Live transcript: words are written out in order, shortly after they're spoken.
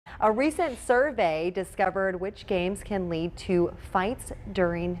A recent survey discovered which games can lead to fights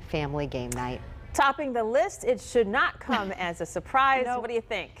during family game night. Topping the list, it should not come as a surprise. Nope. What do you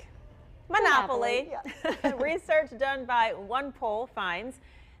think? Monopoly. Yeah. Research done by one poll finds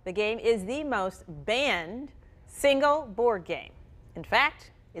the game is the most banned single board game. In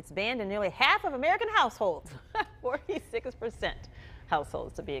fact, it's banned in nearly half of American households, 46%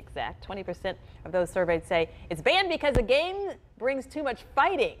 households to be exact. 20% of those surveyed say it's banned because the game brings too much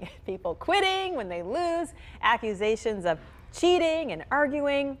fighting. People quitting when they lose, accusations of cheating and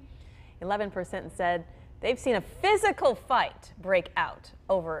arguing. 11% said they've seen a physical fight break out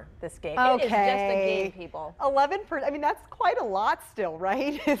over this game. Okay. It is just a game, people. 11%. I mean, that's quite a lot still,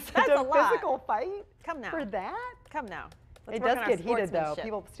 right? That's a lot. Physical fight. Come now. For that? Come now. Let's It work does on our get heated though. sportsmanship.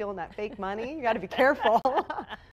 People stealing that fake money. You got to be careful.